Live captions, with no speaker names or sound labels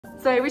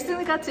So I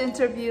recently got to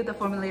interview the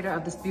formulator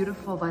of this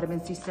beautiful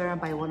vitamin C serum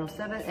by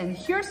 107, and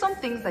here are some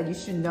things that you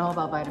should know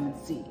about vitamin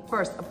C.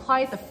 First,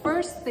 apply it the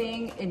first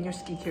thing in your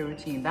skincare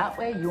routine. That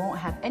way you won't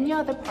have any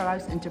other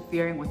products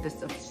interfering with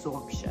this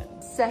absorption.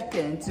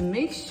 Second, to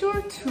make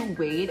sure to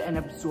wait and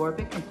absorb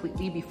it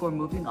completely before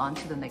moving on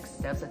to the next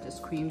step, such as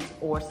creams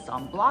or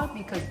sunblock,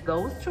 because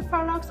those two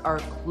products are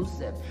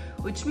occlusive,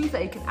 which means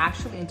that it can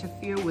actually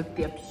interfere with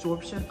the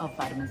absorption of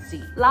vitamin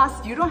C.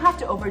 Last, you don't have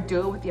to overdo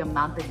it with the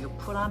amount that you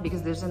put on,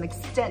 because there's an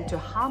extent to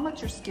how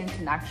much your skin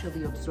can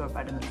actually absorb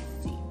vitamin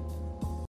C.